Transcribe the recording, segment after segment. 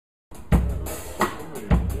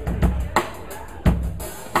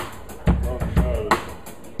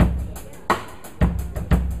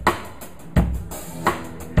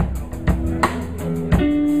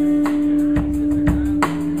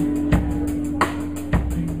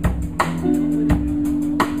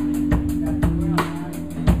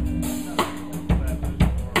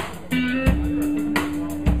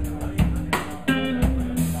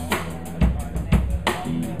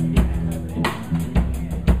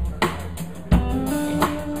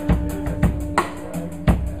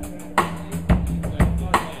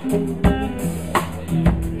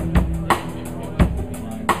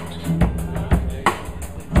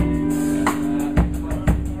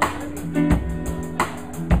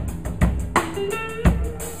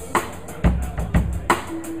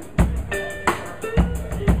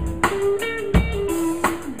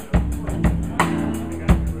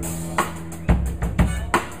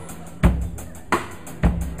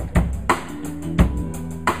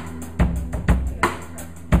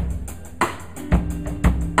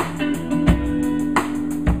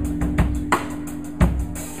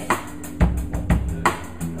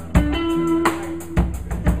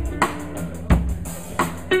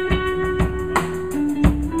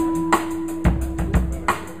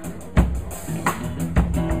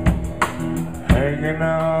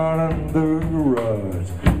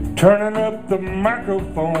turning up the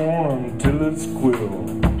microphone until it's quill.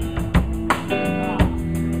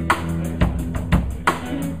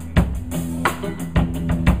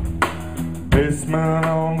 Basement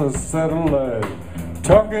on the satellite,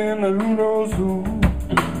 talking to who knows who.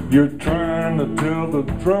 You're trying to tell the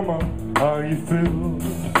drummer how you feel.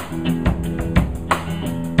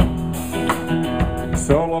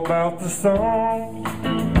 It's all about the song,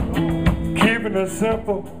 keeping it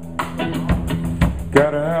simple.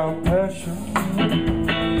 Gotta have passion,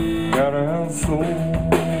 gotta have soul.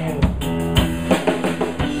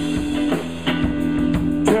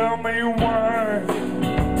 Tell me why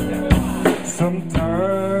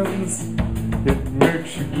sometimes it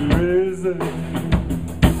makes you crazy.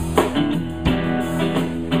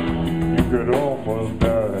 You could almost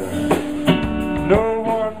die. No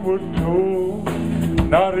one would know,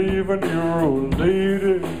 not even your old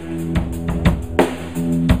lady.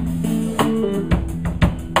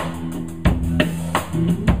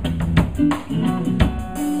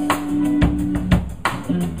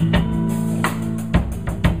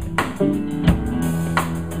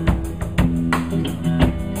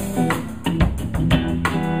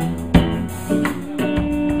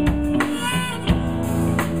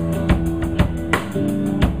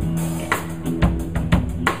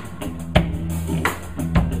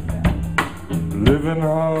 Living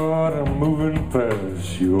hard and moving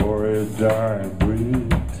fast, you're a dying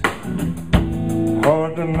breed.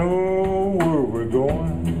 Hard to know where we're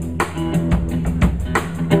going.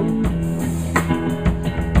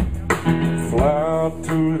 Fly out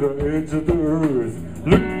to the edge of the earth,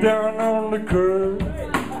 look down on the curve,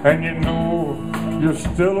 and you know you're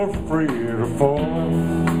still afraid of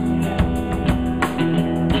falling.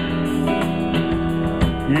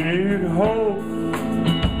 You need hope,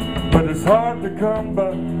 but it's hard to come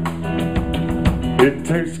by. It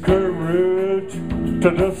takes courage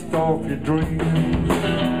to dust off your dreams.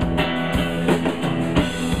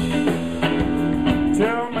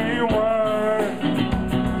 Tell me why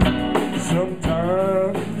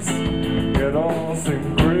sometimes it all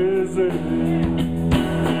seems crazy.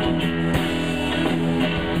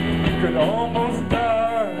 You could almost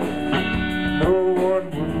die, no one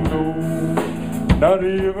would know, not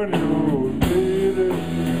even your lady.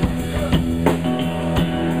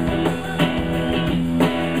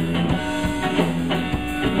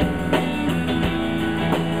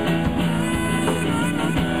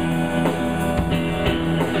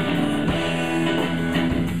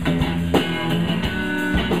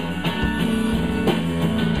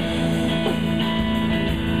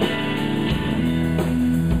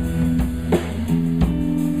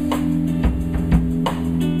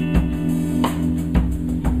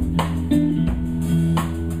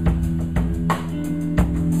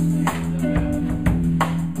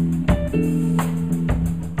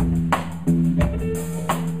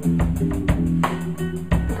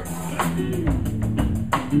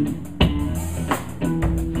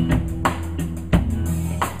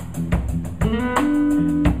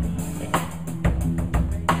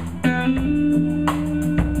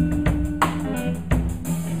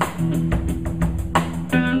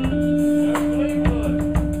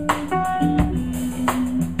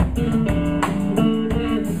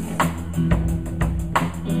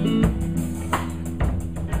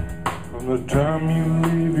 From the time you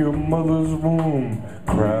leave your mother's womb,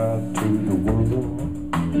 cry to the world.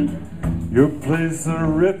 Your place of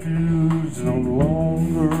refuge no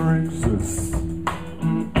longer exists.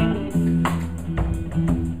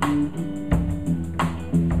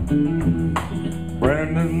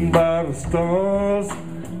 Branded by the stars,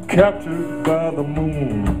 captured by the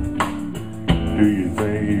moon. Do you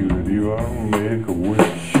think you would even make a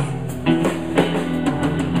wish?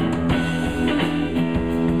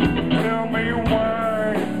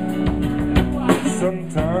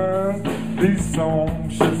 Sometimes these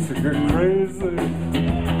songs just get crazy.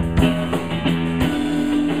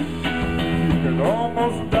 You could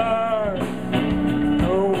almost die,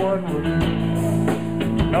 no one would,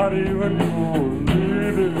 not even your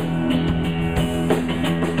lady.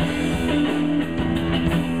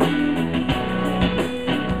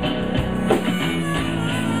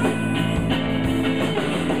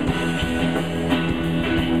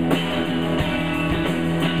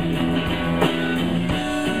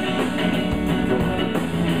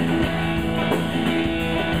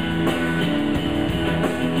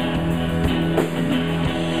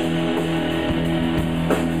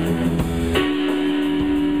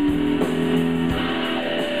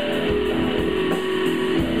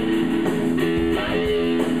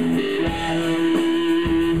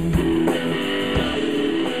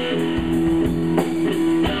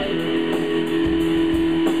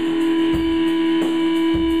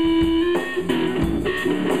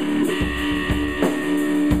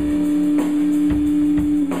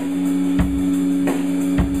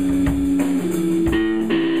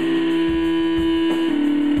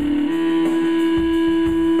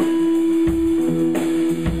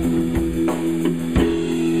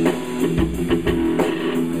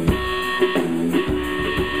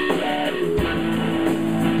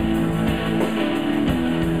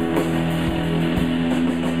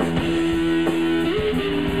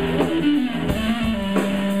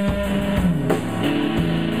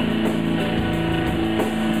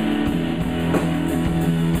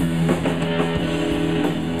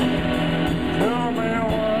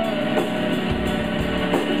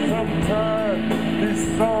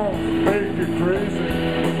 crazy.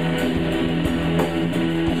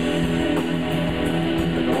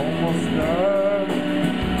 It almost died.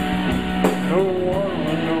 No one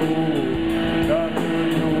would know, not even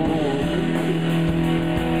your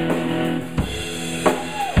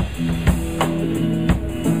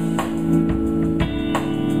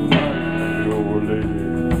lady.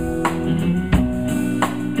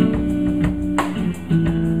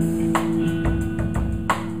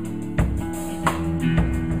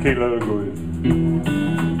 Can't let it go yet.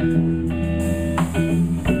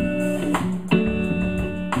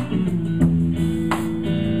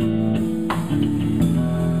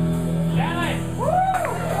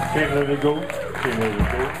 Can't let it go. Can't let it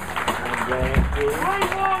go.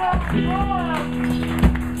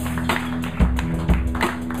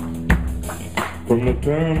 From the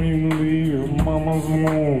time you leave your mama's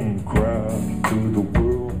womb, cry to the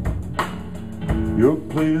world. Your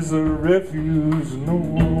place of refuge no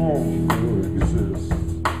longer exists.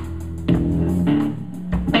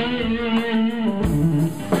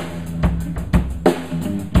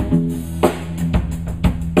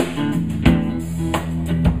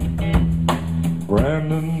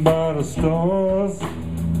 Branded by the stars,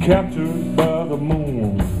 captured by the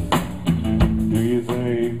moon.